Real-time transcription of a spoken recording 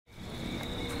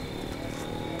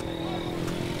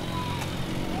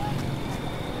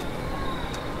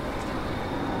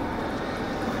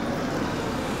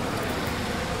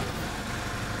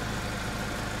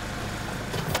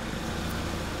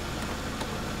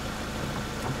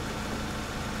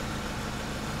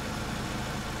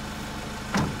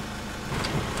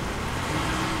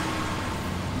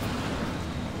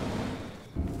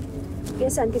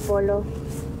Yes, Antipolo.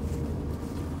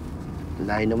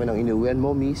 Layo naman ang inuwian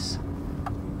mo, miss.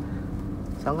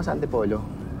 Saan ka sa Antipolo?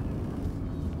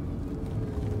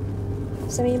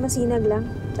 Sa may masinag lang.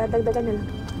 Dadagdagan na lang.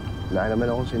 Wala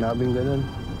naman akong sinabing ganun.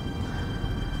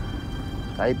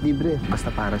 Kahit libre,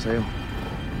 basta para sa'yo.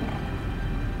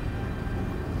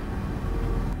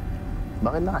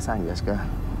 Bakit nakasanyas ka?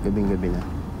 Gabing-gabi na.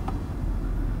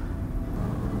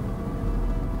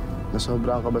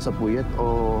 Nasobrahan ka ba sa puyat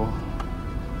o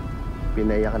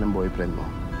pinaya ka ng boyfriend mo?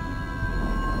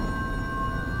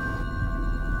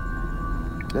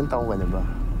 Ilan taong ka na ba?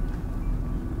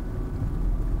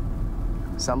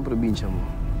 Saan probinsya mo?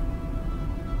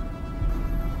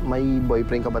 May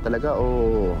boyfriend ka ba talaga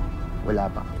o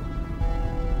wala pa?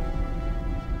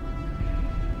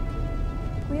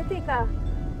 Kuya, teka.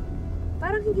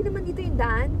 Parang hindi naman dito yung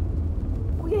daan.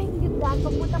 Kuya, hindi yung daan.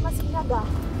 Papunta Masinag, ah.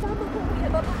 Tama ko, kuya.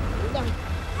 Baba. Lang.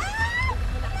 Ah!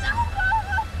 Alam ko!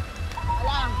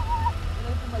 Alang!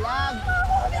 Alang pumalag!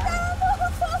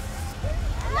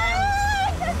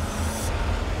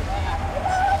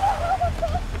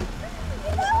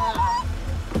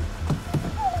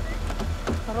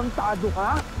 Tarantado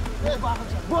ka? Bumaba ka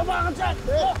dyan! Bumaba ka dyan!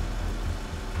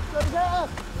 Sorry, sir!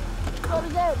 Sorry,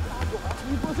 sir!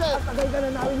 Hindi po, sir! At tagal ka na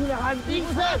namin hinahunting!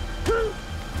 Hindi po, sir!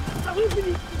 Ako yung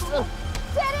pinigil mo!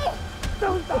 Jerry!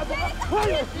 Tarantado ka!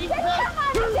 Hoy! Hindi po, sir!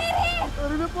 Jerry!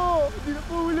 Sorry na po! Hindi na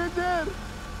po ulit, sir!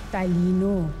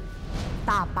 Talino,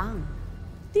 tapang,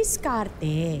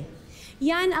 diskarte.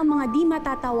 Yan ang mga di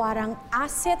matatawarang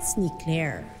assets ni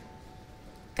Claire.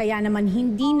 Kaya naman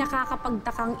hindi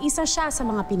nakakapagtakang isa siya sa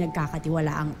mga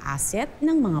pinagkakatiwalaang asset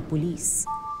ng mga pulis.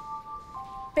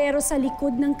 Pero sa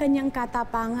likod ng kanyang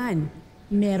katapangan,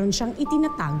 meron siyang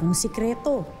itinatagong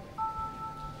sikreto.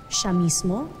 Siya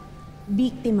mismo,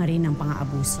 biktima rin ng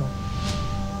pang-aabuso.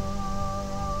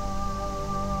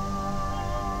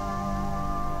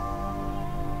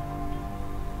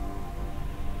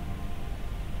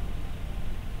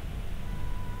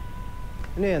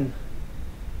 Ano yan?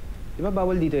 Di ba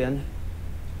bawal dito yan?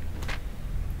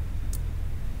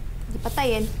 Di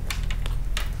patayin.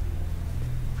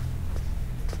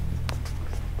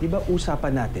 Di ba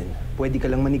usapan natin, pwede ka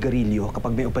lang manigarilyo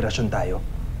kapag may operasyon tayo?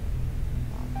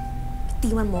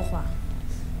 Itiwan mo ko, ah.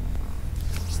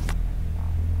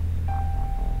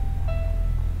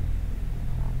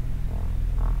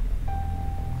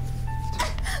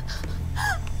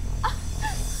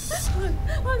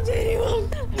 Wag, Jerry, wag!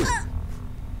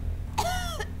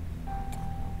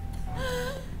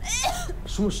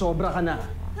 Sumusobra ka na.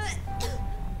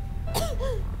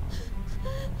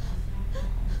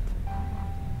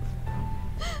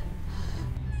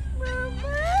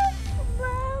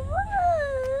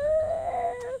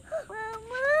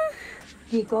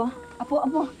 Kiko? Apo.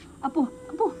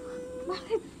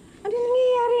 Bakit? Ano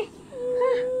nangyayari?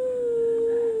 Ha?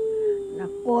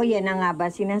 Nako, yan na nga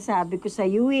ba sinasabi ko sa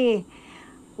iyo eh.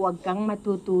 Huwag kang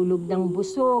matutulog ng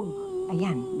busog.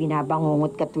 Ayan,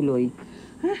 binabangungot ka tuloy.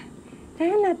 Ha?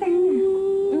 Tayo na.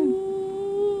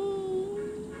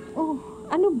 Oh,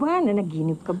 ano ba?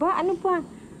 Nanaginip ka ba? Ano ba?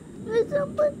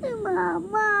 Nasaan ba si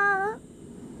Mama?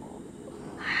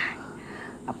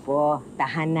 Apo,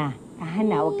 tahan na.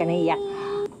 Huwag ka na iyak.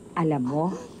 Alam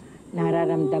mo,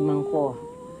 nararamdaman ko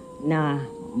na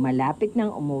malapit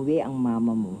nang umuwi ang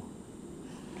mama mo.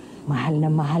 Mahal na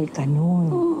mahal ka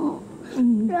nun.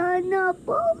 Sana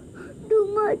po,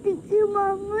 dumating si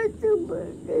Mama sa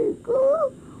birthday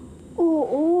ko.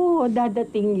 Oo,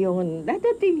 dadating yun.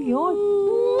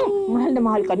 Mahal na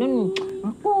mahal ka nun.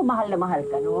 Ako, mahal na mahal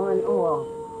ka nun.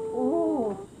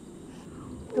 Oo.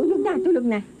 Tulog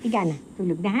na. Higa na.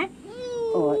 Tulog na, ha?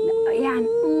 Oo, ayan.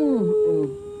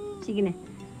 Sige na.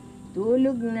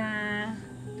 Tulog na.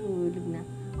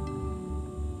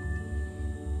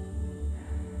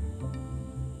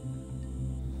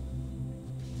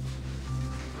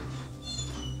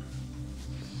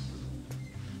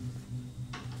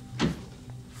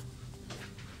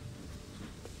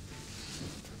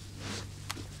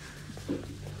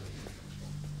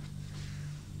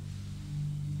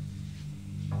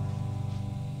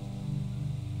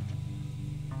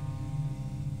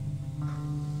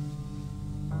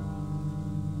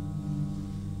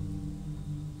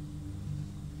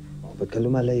 Ba't ka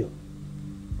lumalayo?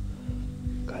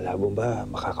 Kala mo ba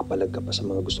makakapalag ka pa sa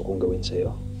mga gusto kong gawin sa'yo?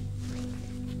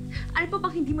 Ano pa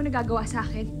bang hindi mo nagagawa sa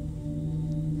akin?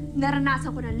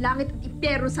 Naranasan ko ng langit at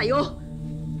impyerno sa'yo!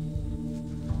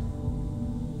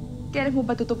 Kailan mo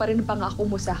ba tutuparin ang pangako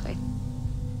mo sa akin?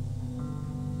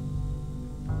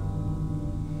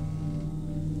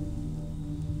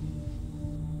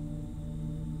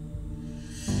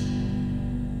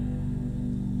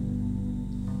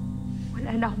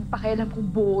 pakialam kung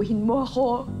buuhin mo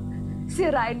ako.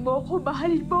 Sirain mo ako,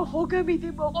 mahalin mo ako,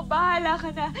 gamitin mo ako, bahala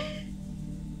ka na.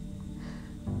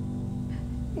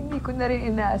 Hindi ko na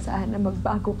rin inaasahan na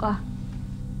magbago ka.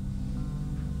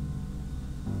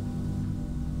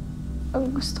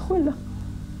 Ang gusto ko lang,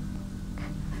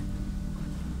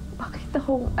 makita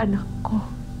kong anak ko.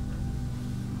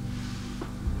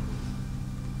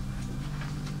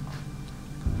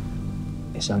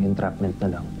 Isang entrapment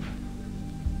na lang.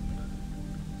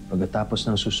 Pagkatapos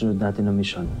ng susunod natin na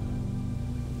misyon,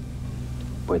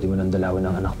 pwede mo nang dalawin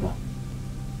ang anak mo.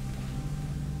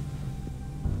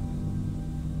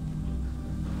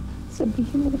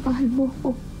 Sabihin mo, mahal mo ako.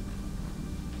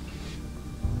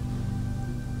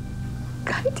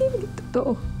 Kahit hindi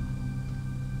totoo.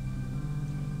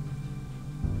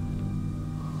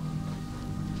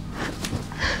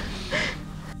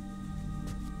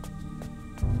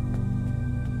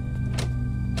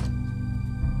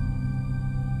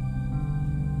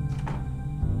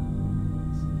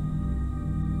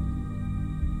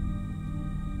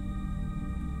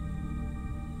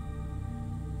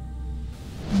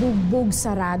 Bugbog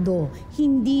sarado,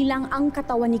 hindi lang ang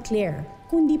katawan ni Claire,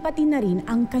 kundi pati na rin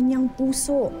ang kanyang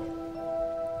puso.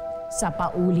 Sa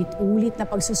paulit-ulit na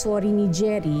pagsusori ni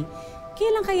Jerry,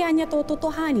 kailan kaya niya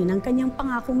tototohanin ang kanyang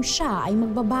pangakong siya ay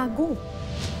magbabago?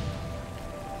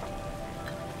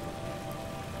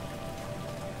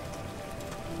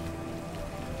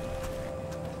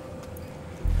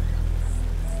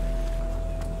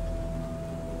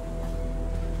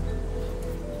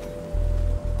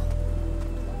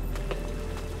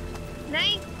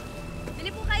 Nay,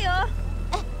 bili po kayo.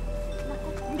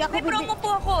 Hindi ako May promo po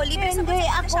ako. Libre sa Hindi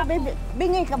ako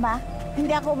bingi ka ba?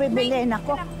 Hindi ako bibili.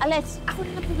 Nako, alis. Ako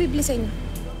na lang po bibili sa inyo.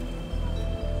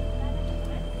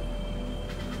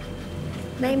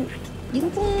 Nay,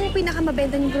 yun pong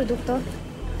pinakamabenta niyong produkto.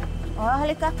 Oh,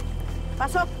 halika.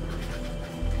 Pasok.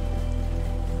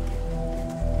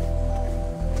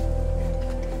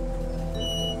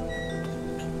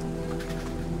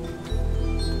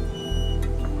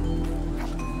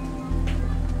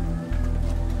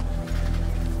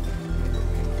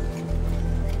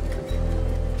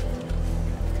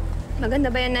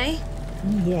 Maganda ba yan, Nay?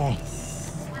 Yes.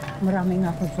 Maraming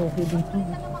ako suki dito.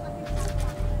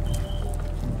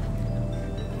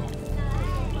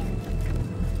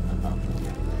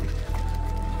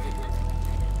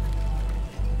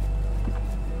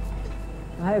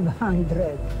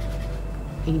 $500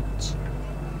 each.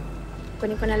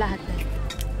 Kunin ko na lahat, Nay.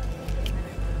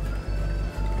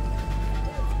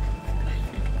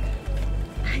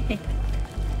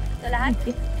 Ito lahat?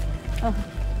 Oh.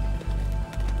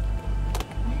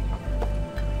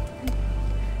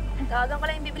 Tawagan ko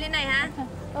lang yung bibili, Nay, ha?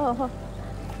 Oh.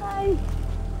 Ay.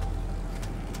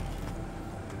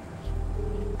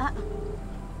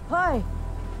 Hoy!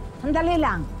 Sandali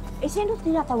lang. Sino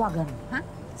tinatawagan? Ha?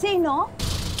 Sino?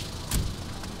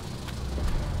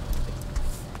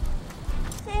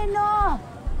 Sino?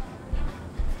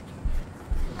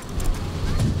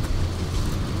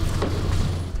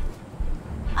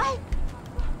 Ay!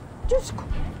 Diyos ko!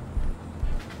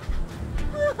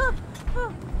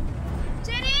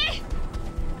 Jenny!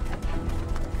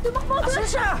 Tumakbo! Asan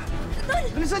siya?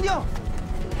 Bilisan niyo!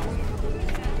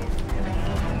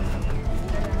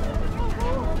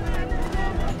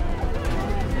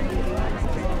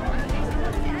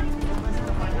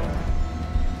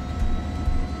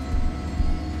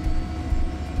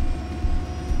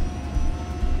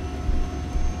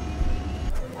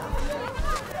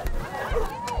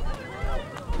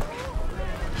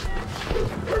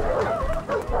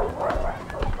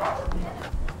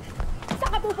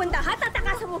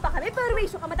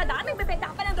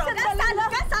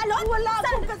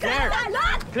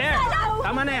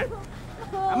 Tama na yan.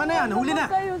 Tama na yan. Huli na.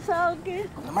 Kayo sa akin.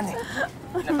 Ako naman eh.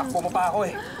 Pinatakbo mo pa ako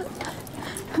eh.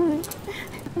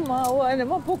 Maawa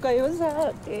naman po kayo sa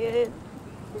akin.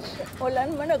 Wala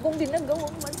naman akong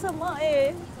ginagawang masama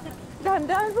eh.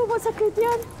 Dahan-dahan po, masakit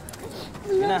yan.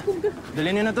 Sige na.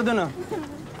 Dalhin niyo na to doon, oh.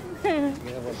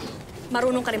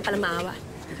 Marunong ka rin pala maawa.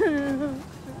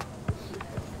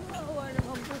 Maawa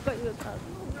naman po kayo sa akin.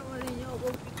 Huwag naman ninyo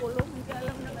akong ikulong. Hindi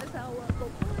alam ng asawa ko.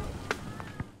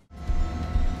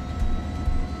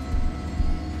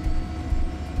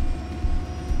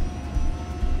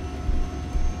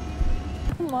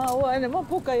 Maawa naman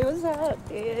po kayo sa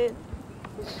akin.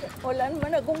 Wala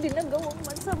naman akong ginagawang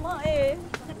masama eh.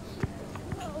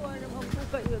 Maawa naman po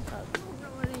kayo sa akin. Huwag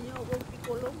naman ninyo akong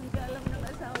ikulong. Hindi alam ng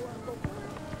asawa ko.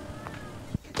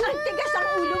 Ang tigas ang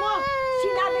ulo mo!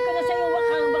 Sinabi ko na sa'yo, huwag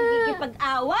kang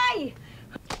makikipag-away!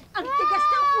 Ang tigas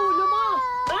ng ulo mo!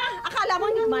 Ha? Akala mo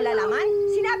hindi ko malalaman?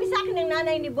 Sinabi Sinabi sa akin ng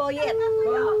nanay ni Boyet.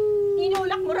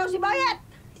 Inulak mo raw si Boyet.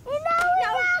 Inawi na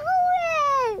ako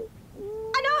eh!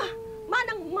 Ano?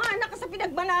 Manang-mana ka sa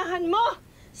pinagmanahan mo.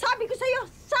 Sabi ko sa'yo,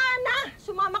 sana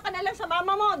sumama ka na lang sa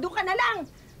mama mo. Doon ka na lang.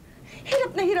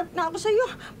 Hirap na ako sa'yo.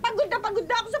 Pagod na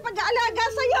ako sa pag-aalaga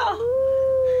sa'yo.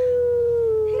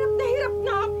 Hirap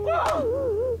na ako.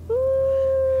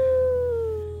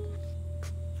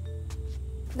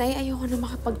 Nay, ayoko na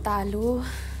makapagtalo.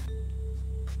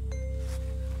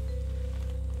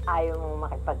 Ayaw mong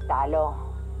makipagtalo.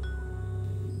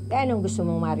 Kaya anong gusto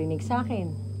mong marinig sa akin?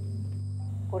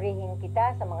 Purihin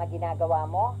kita sa mga ginagawa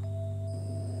mo?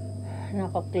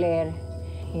 Nako, Claire,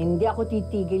 hindi ako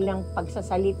titigil ng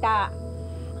pagsasalita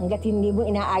hanggat hindi mo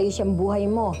inaayos ang buhay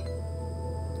mo.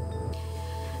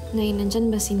 Nay, nandyan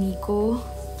ba si Nico?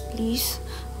 Please,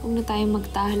 huwag na tayong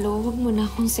magtalo. Huwag mo na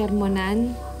akong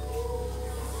sermonan.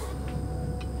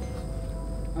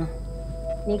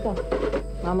 Nico,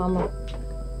 mama mo.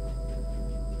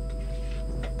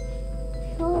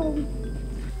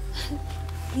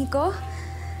 Nico?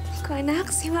 Nico, anak,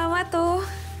 si mama to.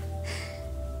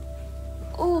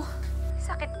 Oh,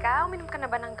 sakit ka? Uminom ka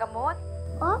na ba ng gamot?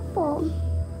 Opo.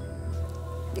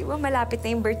 Di ba malapit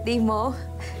na yung birthday mo?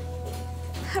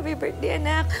 Happy birthday,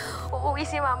 anak. Uuwi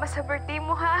si mama sa birthday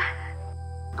mo, ha?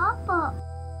 Opo.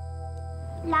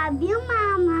 Love you,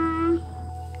 Mama.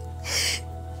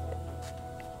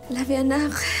 Love you,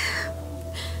 anak.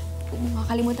 Huwag mo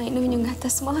makakalimutan inumin yung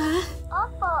gatas mo, ha?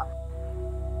 Opo.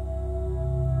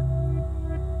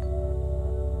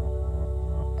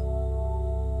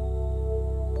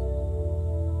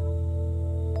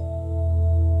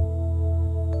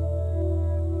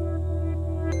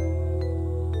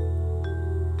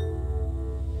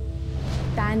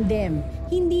 Tandem,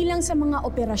 hindi lang sa mga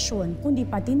operasyon, kundi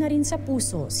pati na rin sa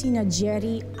puso sina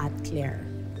Jerry at Claire.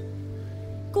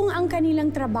 Kung ang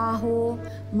kanilang trabaho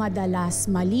madalas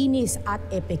malinis at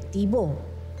epektibo,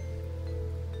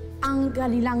 ang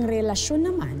kanilang relasyon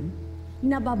naman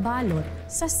nababalot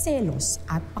sa selos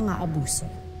at pang-aabuso.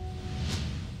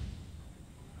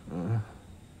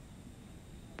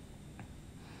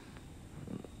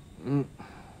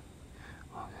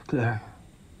 Claire.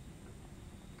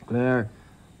 Claire.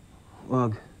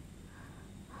 Wag.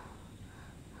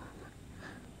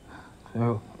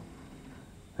 Claire.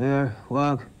 Claire,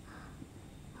 wag.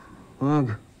 Wag.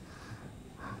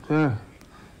 Claire.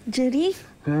 Jerry?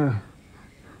 Claire.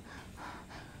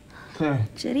 Claire.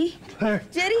 Jerry? Claire.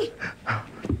 Jerry!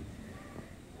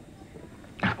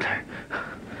 Claire.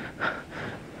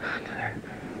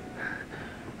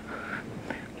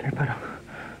 Claire,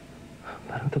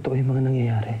 parang totoo yung mga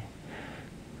nangyayari.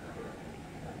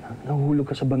 Nahuhulog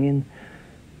ka sa bangin.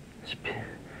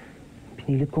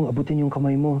 Pinilit kong abutin yung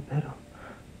kamay mo, pero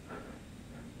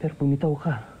bumitaw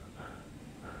ka.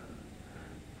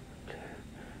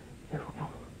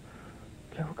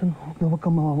 Claire, huwag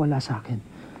kang mawawala sa akin.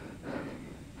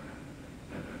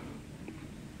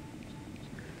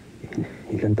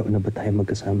 Ilan taon na ba tayo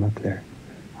magkasama, Claire?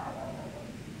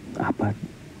 4,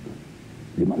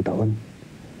 5 taon.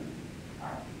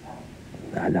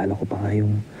 Naalala ko pa nga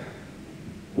yung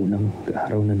unang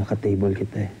araw na naka-table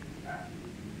kita eh.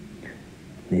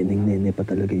 Neneng-nene pa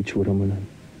talaga itsura mo nun.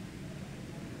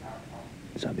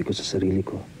 Sabi ko sa sarili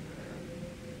ko,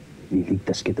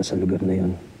 liligtas kita sa lugar na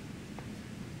yon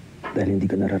dahil hindi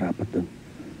ka nararapat doon.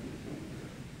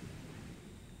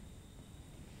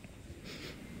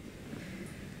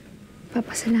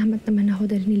 Papasalamat naman ako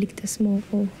dahil niligtas mo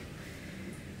ako.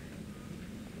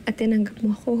 At tinanggap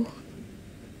mo ako.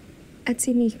 At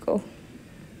si Nico.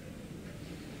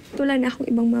 Wala na akong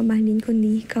ibang mamahalin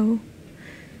kundi ikaw.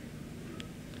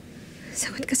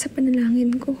 Sagot ka sa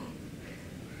panalangin ko.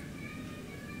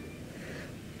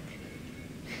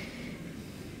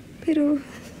 Pero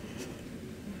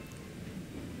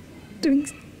tuwing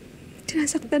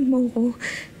sinasaktan mo ko,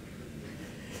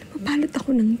 napapalot ako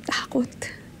ng takot.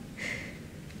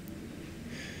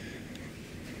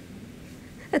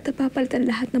 At napapalitan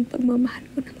lahat ng pagmamahal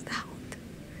ko ng takot.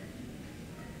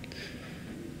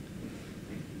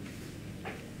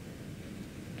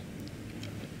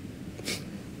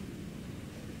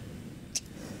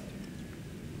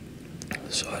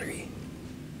 Sorry.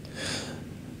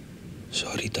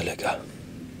 Sorry talaga.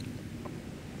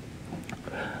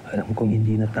 Alam kong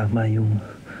hindi na tama yung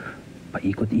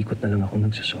paikot-ikot na lang ako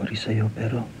nagsasorry sa'yo,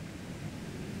 pero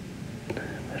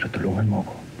tulungan mo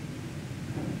ako.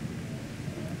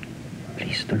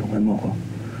 Please, tulungan mo ako.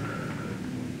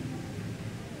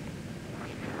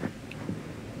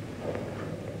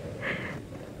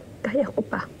 Kaya ko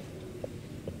pa.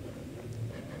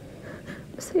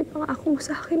 Basta ipangako mo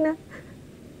sa akin na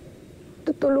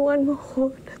Tulungan mo ko.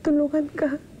 Natulungan ka.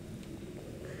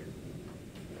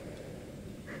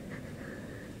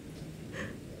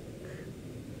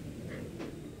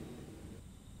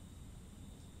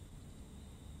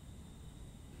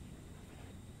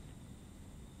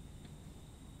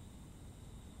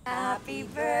 Happy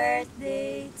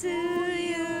birthday to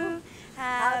you.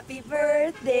 Happy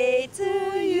birthday to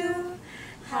you.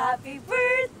 Happy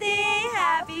birthday,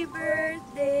 happy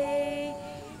birthday.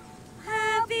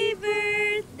 Happy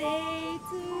birthday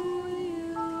to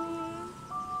you.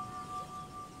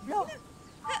 Blow.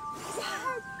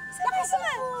 Sabay,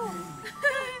 sabay.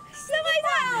 Sabay,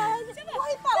 sabay.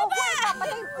 Buhay pa, buhay pa.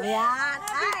 Ayan,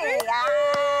 ay,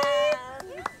 ayan.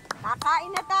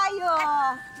 Kakain na tayo.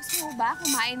 Gusto mo ba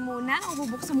kumain muna o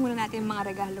bubuksan muna natin yung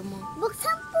mga regalo mo?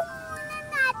 Buksan po muna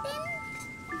natin.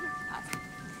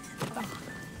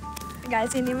 Regalo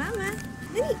sa'yo ni Mama.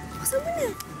 Dali, buksan mo na.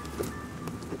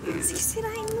 Sige,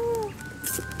 sirain mo.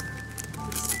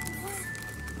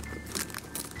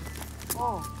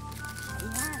 Oh,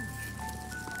 ayan.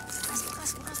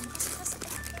 Bukas.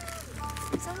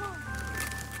 Buksan mo.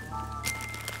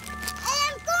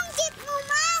 Alam kong gift mo,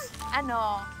 Ma. Ano?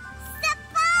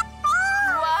 Sapatos!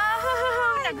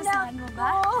 Wow! Nagustuhan mo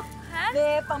ba? Ha?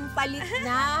 May pampalit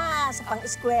na sa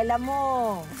pang-eskwela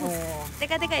mo. Oh.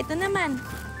 Teka, ito naman.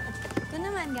 Ito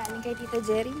naman, galing kay Tito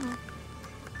Jerry mo.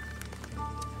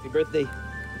 Happy birthday.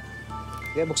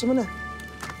 Kaya buksan mo na.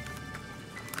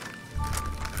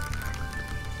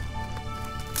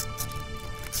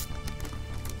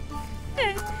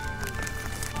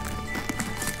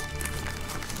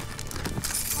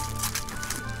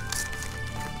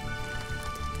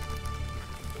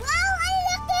 Wow, ang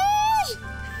laki!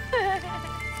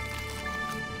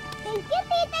 Thank you,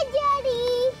 Tita Jerry.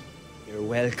 You're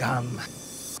welcome.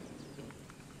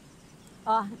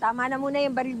 Oh, tama na muna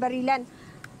yung baril-barilan.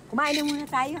 Kumain na muna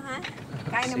tayo, ha?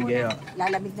 Kain na Sige, muna. oh.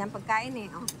 Lalamig na ang pagkain,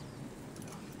 eh. Oh.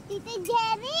 Tita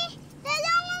Jerry,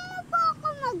 tulungan mo po ako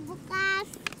magbukas.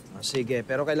 Oh, sige,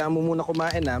 pero kailangan mo muna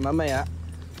kumain, ha? Mamaya,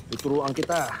 tuturuan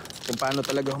kita kung paano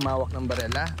talaga humawak ng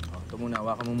barel, ha? Oh, ito muna,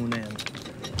 hawakan mo muna yan.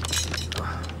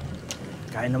 Oh,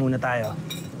 kain na muna tayo.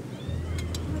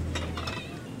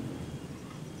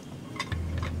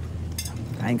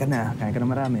 Kain ka na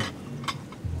marami.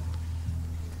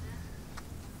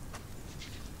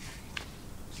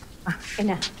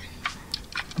 Ina.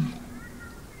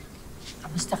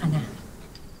 Kamusta ka na?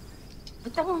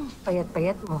 Ba't ang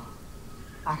payat-payat mo?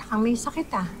 Para kang may sakit,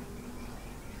 ah.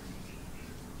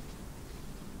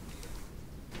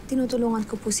 Tinutulungan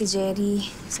ko po si Jerry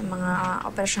sa mga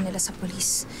operasyon nila sa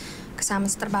polis. Kasama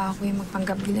sa trabaho ko yung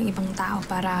magpanggabi ng ibang tao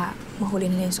para mahuli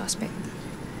nila yung suspect.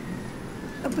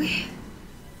 Abay,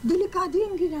 delikado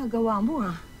yung ginagawa mo,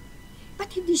 ah. Ba't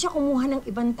hindi siya kumuha ng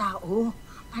ibang tao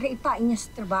para ipain niya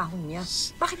sa trabaho niya?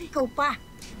 Bakit ikaw pa?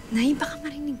 Nay, baka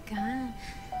marinig ka.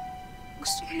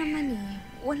 Gusto ko naman eh.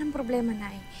 Walang problema,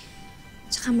 Nay.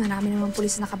 Tsaka marami namang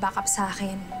pulis na nakabackup sa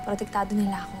akin. Protektado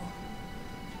nila ako.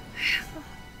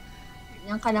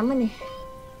 Yan ka naman eh.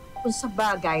 Kung sa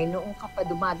bagay, noong ka pa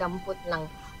dumadampot ng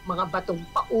mga batong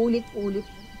paulit-ulit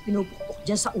pinupukpok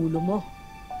dyan sa ulo mo.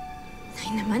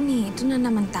 Nay naman eh, ito na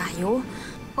naman tayo.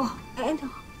 Oh, eh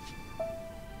ano?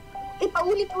 Eh,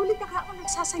 paulit-ulit na ka ako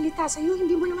nagsasalita sa'yo.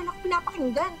 Hindi mo naman ako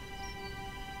pinapakinggan.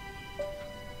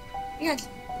 Yan.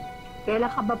 Kailan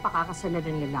ka ba pakakasalan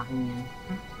ng lalaking yan?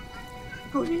 Ha?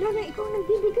 Ikaw na, ikaw ang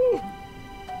nagbibigay.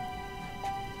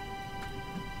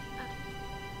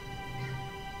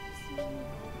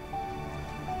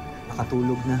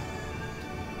 Nakatulog na.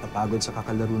 Napagod sa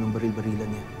kakalaro ng baril-barilan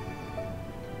niya.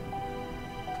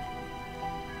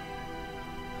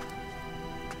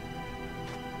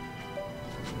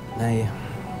 Nay,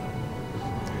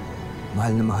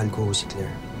 mahal na mahal ko si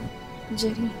Claire.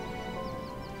 Jerry,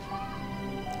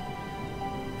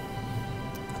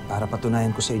 At para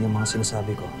patunayan ko sa inyo mga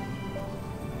sinasabi ko,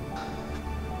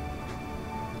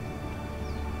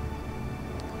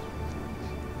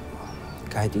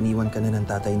 kahit iniwan ka na ng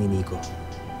tatay ni Nico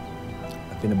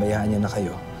at pinabayaan niya na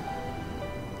kayo,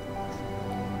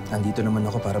 nandito naman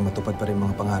ako para matupad pa rin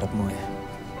mga pangarap mo eh.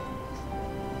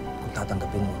 Kung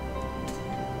tatanggapin mo.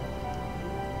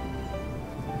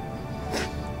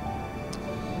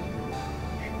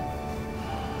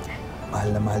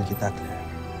 Mahal na mahal kita, Claire.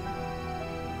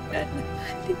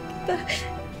 mahal kita.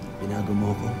 Binago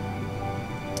mo ako.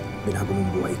 Binago mo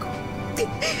ang buhay ko.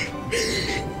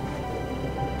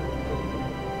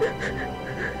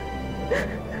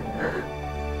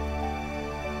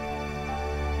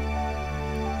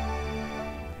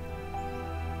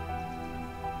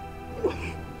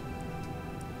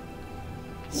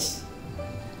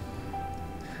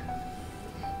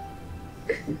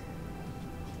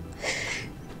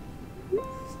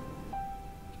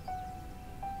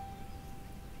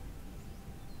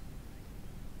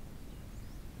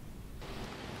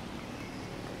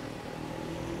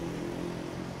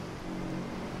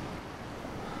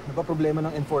 Ano ba problema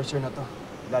ng enforcer na to?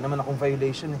 Wala naman akong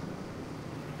violation eh.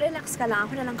 Relax ka lang.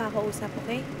 Ako na lang kakausap,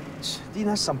 okay? Di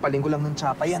na, sampalin ko lang ng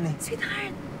tsapa yan eh.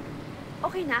 Sweetheart!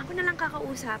 Okay na. Ako na lang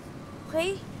kakausap.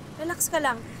 Okay? Relax ka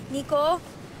lang. Nico,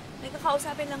 may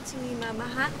kakausapin lang si Mama,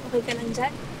 ha? Okay ka lang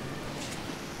dyan?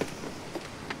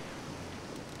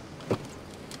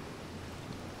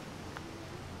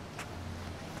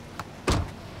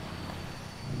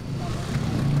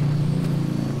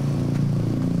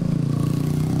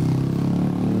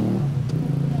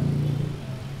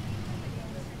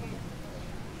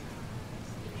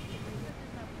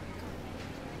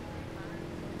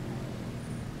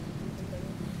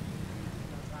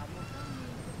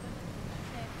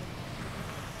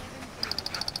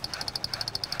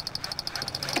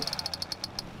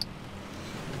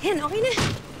 Yan, okay na.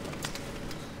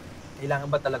 Kailangan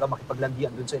ba talaga makipaglandian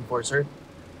dun sa enforcer?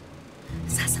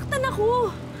 Sasaktan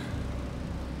ako.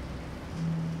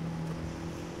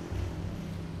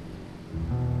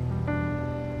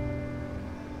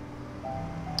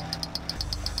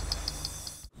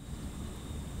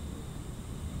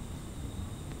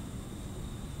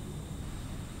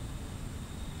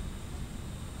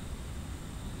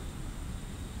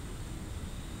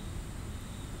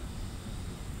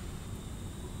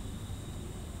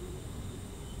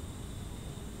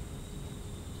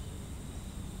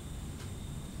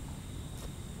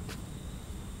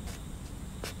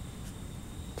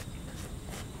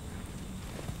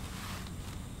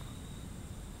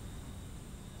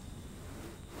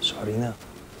 Sorry na.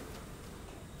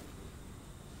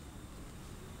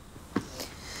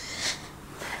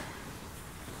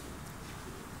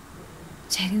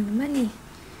 Jerry naman eh.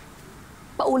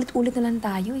 Paulit-ulit na lang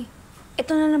tayo eh.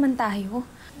 Ito na naman tayo.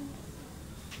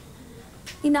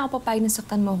 Hindi na ako papayag na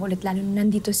saktan mo ulit, lalo na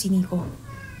nandito si Nico.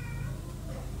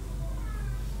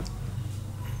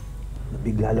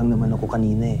 Nabigla lang naman ako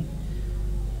kanina eh.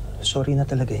 Sorry na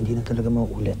talaga, hindi na talaga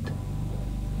mauulit.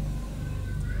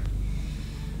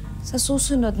 Sa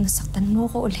susunod, nasaktan mo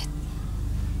ko ulit.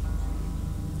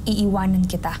 Iiwanan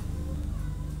kita.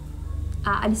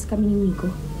 Aalis kami ni Nico.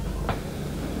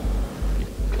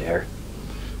 Claire,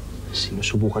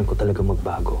 sinusubukan ko talaga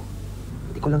magbago.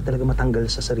 Hindi ko lang talaga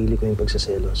matanggal sa sarili ko yung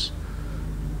pagsaselos.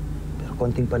 Pero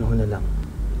konting panahon na lang.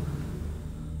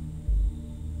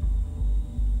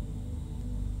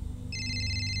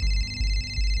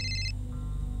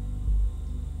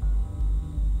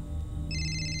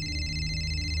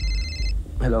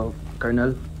 Hello,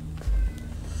 Colonel?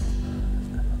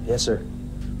 Yes, sir.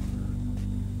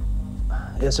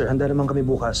 Yes, sir. Handa naman kami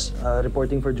bukas.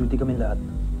 Reporting for duty kami lahat.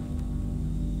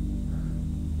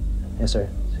 Yes, sir.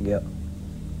 Sige.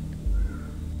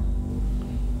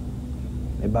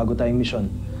 May bago tayong mission.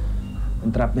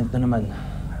 Entrapment na naman.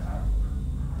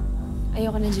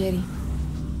 Ayoko na, Jerry.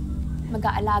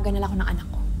 Mag-aalaga na lang ako ng anak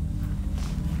ko.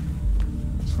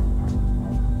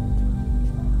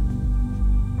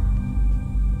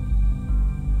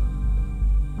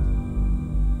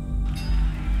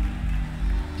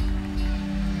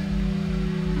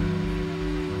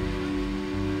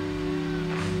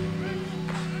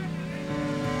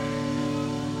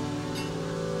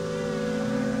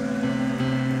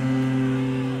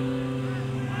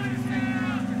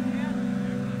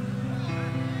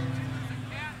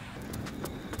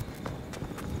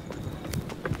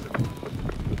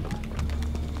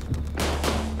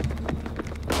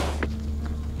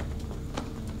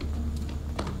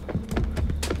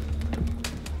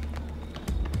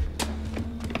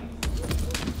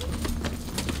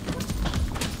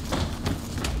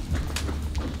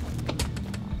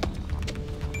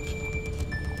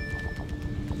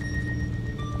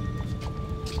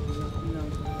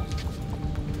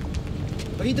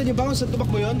 Nakita niyo ba kung saan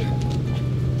tumakbo yun?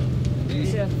 Hindi,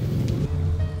 sir.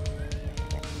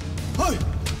 Hoy!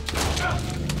 Ha!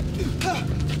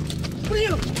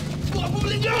 Bumili!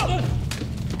 Bumili niyo!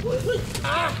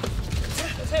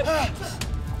 Sir!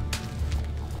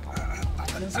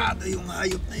 Alantada yung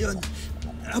hayop na yun.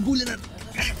 Habulin na.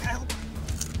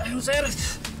 Ayun, sir!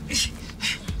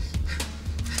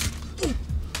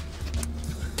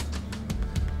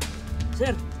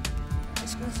 Sir!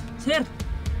 Sir!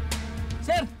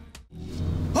 Sir!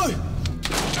 Hoy!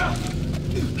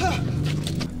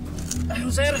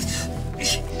 Ayun, sir!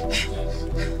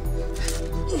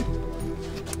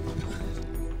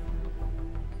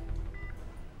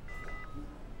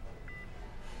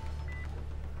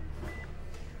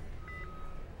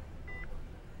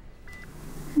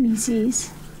 Mrs.,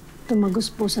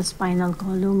 tumagos po sa spinal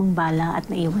column ang bala at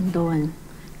naiwan doon.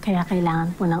 Kaya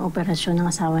kailangan po ng operasyon ng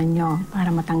asawa niyo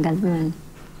para matanggal yun.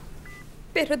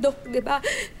 Pero Dok, di ba,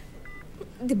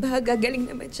 Di ba gagaling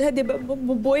naman siya? Di ba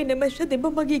mabubuhay naman siya? Di ba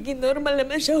magiging normal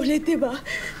naman siya ulit, di ba?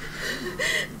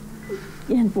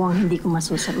 Yan po ang hindi ko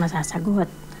masasagot.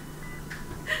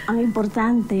 Ang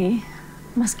importante,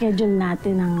 ma-schedule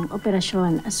natin ang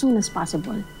operasyon as soon as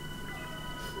possible.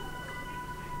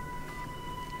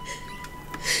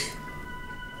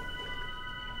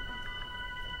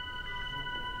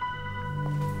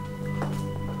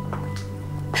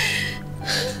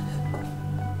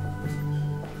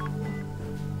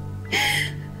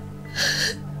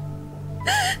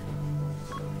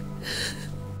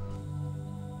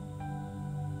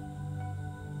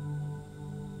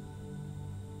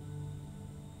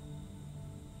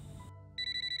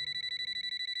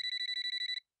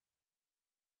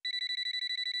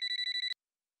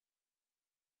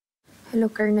 Hello,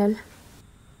 Colonel.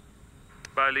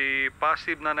 Bali,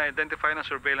 positive na na-identify ng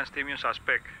surveillance team yung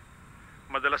suspect.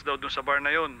 Madalas daw dun sa bar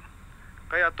na yon.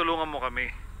 Kaya tulungan mo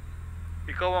kami.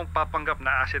 Ikaw ang papanggap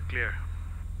na asset clear.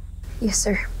 Yes,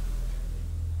 sir.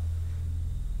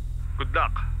 Good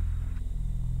luck.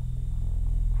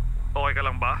 Okay ka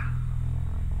lang ba?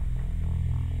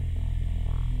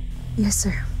 Yes,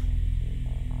 sir.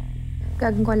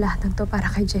 Gagawin ko lahat ng to para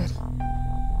kay Jerry.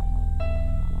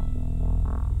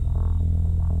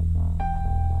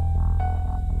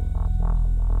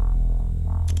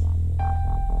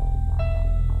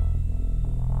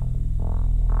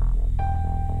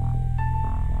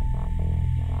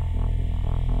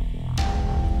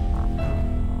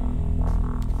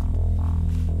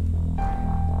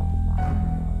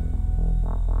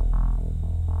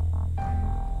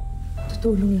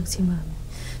 Tutulong lang si Mami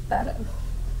para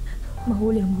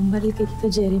mahuli ang bumbaril kay Tito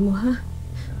Jerry mo, ha?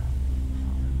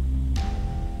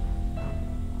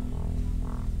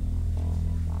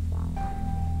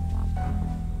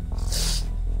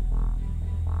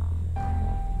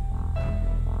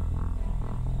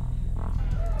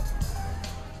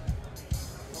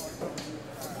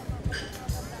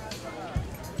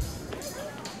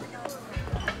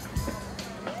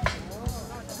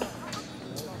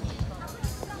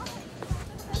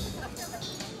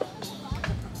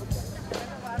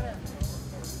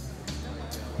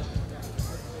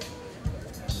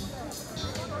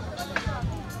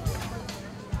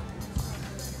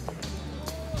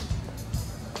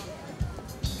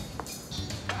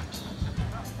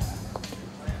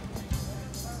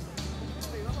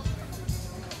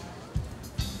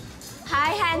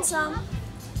 Hi, handsome.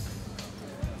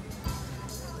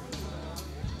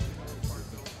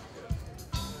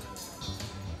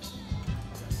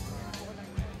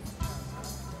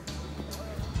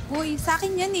 Hoy, sa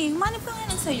akin yan eh. Humanap ka nga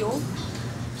lang sa'yo.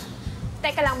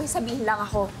 Teka lang, may sabihin lang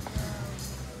ako.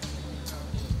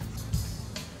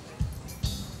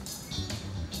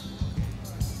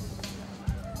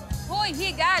 Hoy,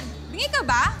 higad! Bingi ka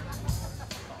ba?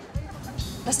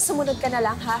 Basta sumunod ka na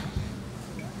lang, ha?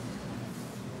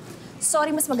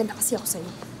 Sorry, mas maganda kasi ako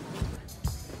sa'yo.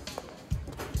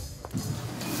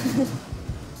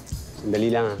 Sandali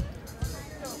lang, ha?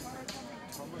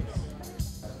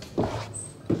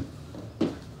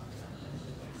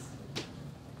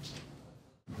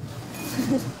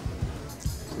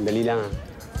 Sandali lang, ha?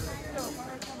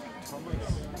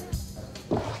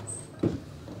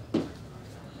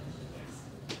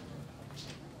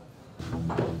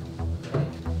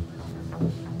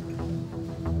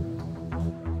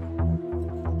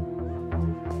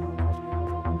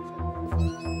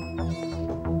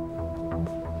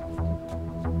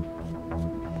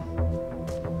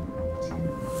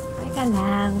 Teka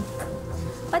lang.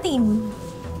 Patingin mo.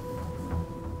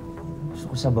 Gusto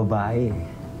ko sa babae,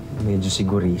 medyo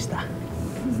sigurista.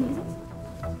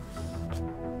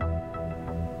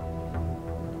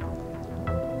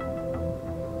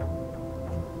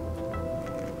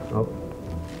 Oh,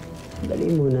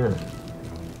 dali muna.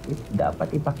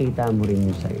 Dapat ipakita mo rin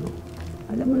yung sa'yo.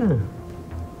 Alam mo na.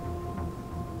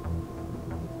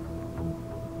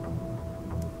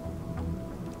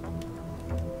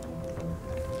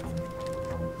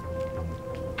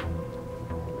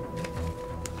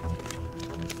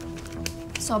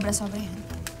 Sobra-sobra yan.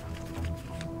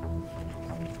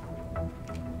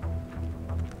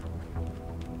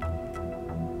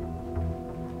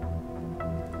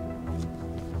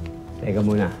 Teka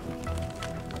muna.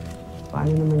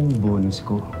 Paano naman yung bonus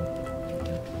ko?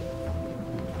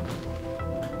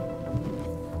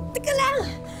 Teka lang!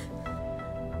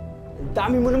 Ang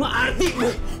dami mo namang arte!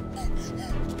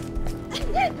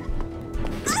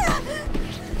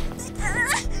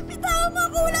 Bitawan mo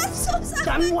ako! Wala si Susan! Ang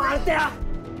dami mo arte, ah!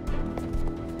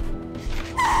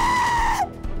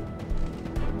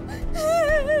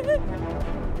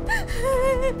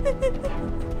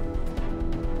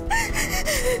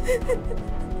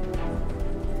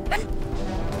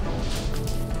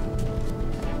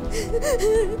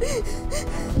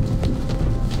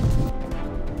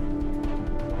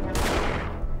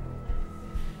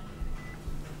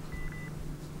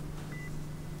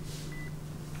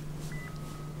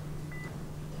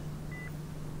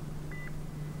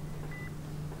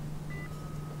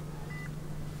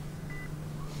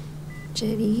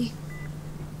 Jerry,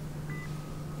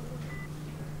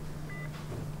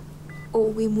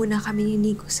 uuwi muna kami ni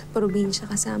Nico sa probinsya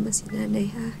kasama si nanay,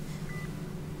 ha?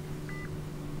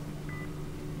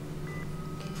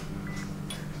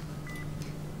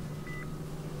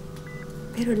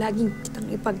 Pero laging kitang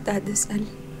ipagdadasal.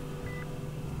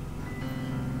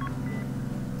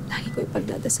 Lagi ko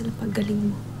ipagdadasal ang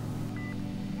paggaling mo.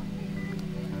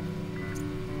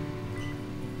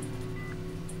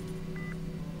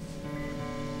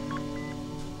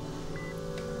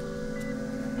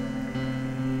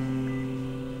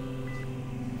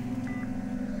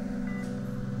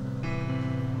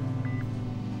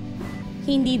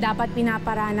 Hindi dapat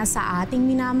pinaparana sa ating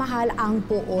minamahal ang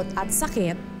puot at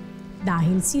sakit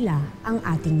dahil sila ang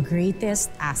ating greatest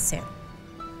asset.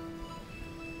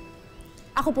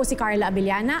 Ako po si Carla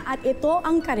Abellana at ito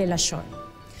ang Karelasyon.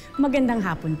 Magandang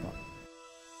hapon po.